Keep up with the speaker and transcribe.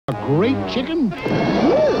great chicken?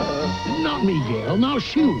 Not me, Gail. Now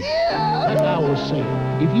shoot. Like I was saying,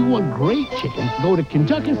 if you want great chicken, go to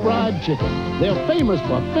Kentucky Fried Chicken. They're famous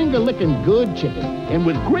for finger-licking good chicken, and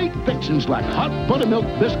with great fixings like hot buttermilk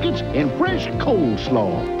biscuits and fresh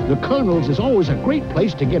coleslaw. The Colonel's is always a great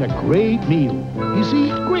place to get a great meal. You see,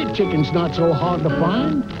 great chicken's not so hard to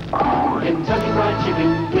find. Kentucky Fried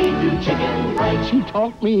Chicken, we do chicken right. She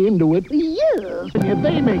talked me into it. Yes. And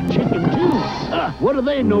they make chicken, too. What do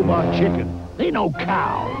they know about chicken? They know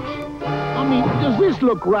cows. I mean, does this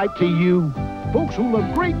look right to you? Folks who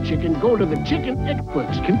love great chicken go to the chicken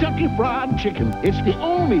experts, Kentucky Fried Chicken. It's the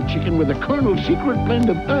only chicken with the Colonel's secret blend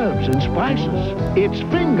of herbs and spices. It's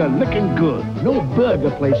finger-licking good. No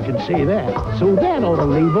burger place can say that. So that ought to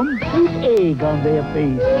leave them with egg on their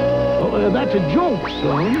face. Oh, that's a joke,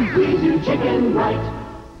 son. We do chicken right.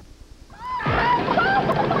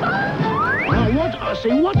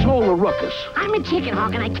 Say, what's all the ruckus? I'm a chicken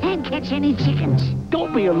hawk and I can't catch any chickens.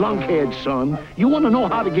 Don't be a lunkhead, son. You want to know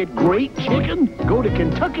how to get great chicken? Go to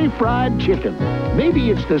Kentucky Fried Chicken. Maybe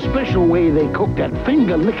it's the special way they cook that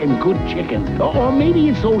finger-licking good chicken. Or maybe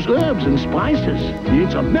it's those herbs and spices.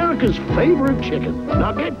 It's America's favorite chicken.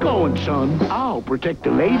 Now get going, son. I'll protect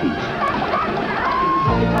the ladies.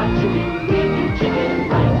 Kentucky Fried Chicken, we do chicken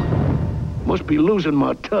right. Must be losing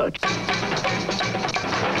my touch.